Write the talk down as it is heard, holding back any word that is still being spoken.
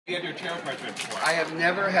You had your tarot cards read before. I have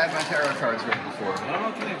never had my tarot cards read before.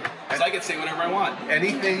 Oh, okay. Because I can say whatever I want.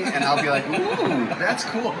 Anything, and I'll be like, ooh, that's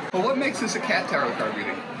cool. But what makes this a cat tarot card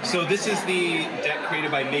reading? So this is the deck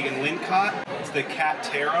created by Megan Lincott. It's the Cat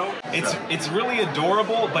Tarot. It's really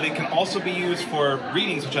adorable, but it can also be used for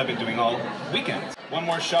readings, which I've been doing all weekend. One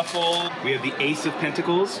more shuffle. We have the Ace of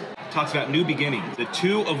Pentacles. Talks about new beginnings. The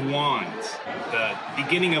Two of Wands, the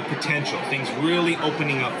beginning of potential, things really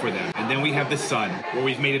opening up for them. And then we have the Sun, where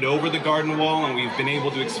we've made it over the garden wall and we've been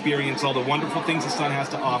able to experience all the wonderful things the sun has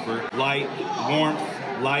to offer. Light, warmth,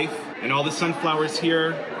 life, and all the sunflowers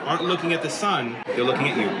here aren't looking at the sun, they're looking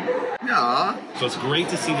at you. Aww. So it's great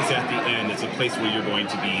to see this at the end. It's a place where you're going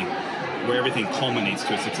to be, where everything culminates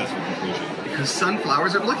to a successful conclusion. Because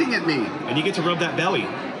sunflowers are looking at me. And you get to rub that belly.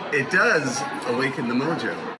 It does awaken the mojo.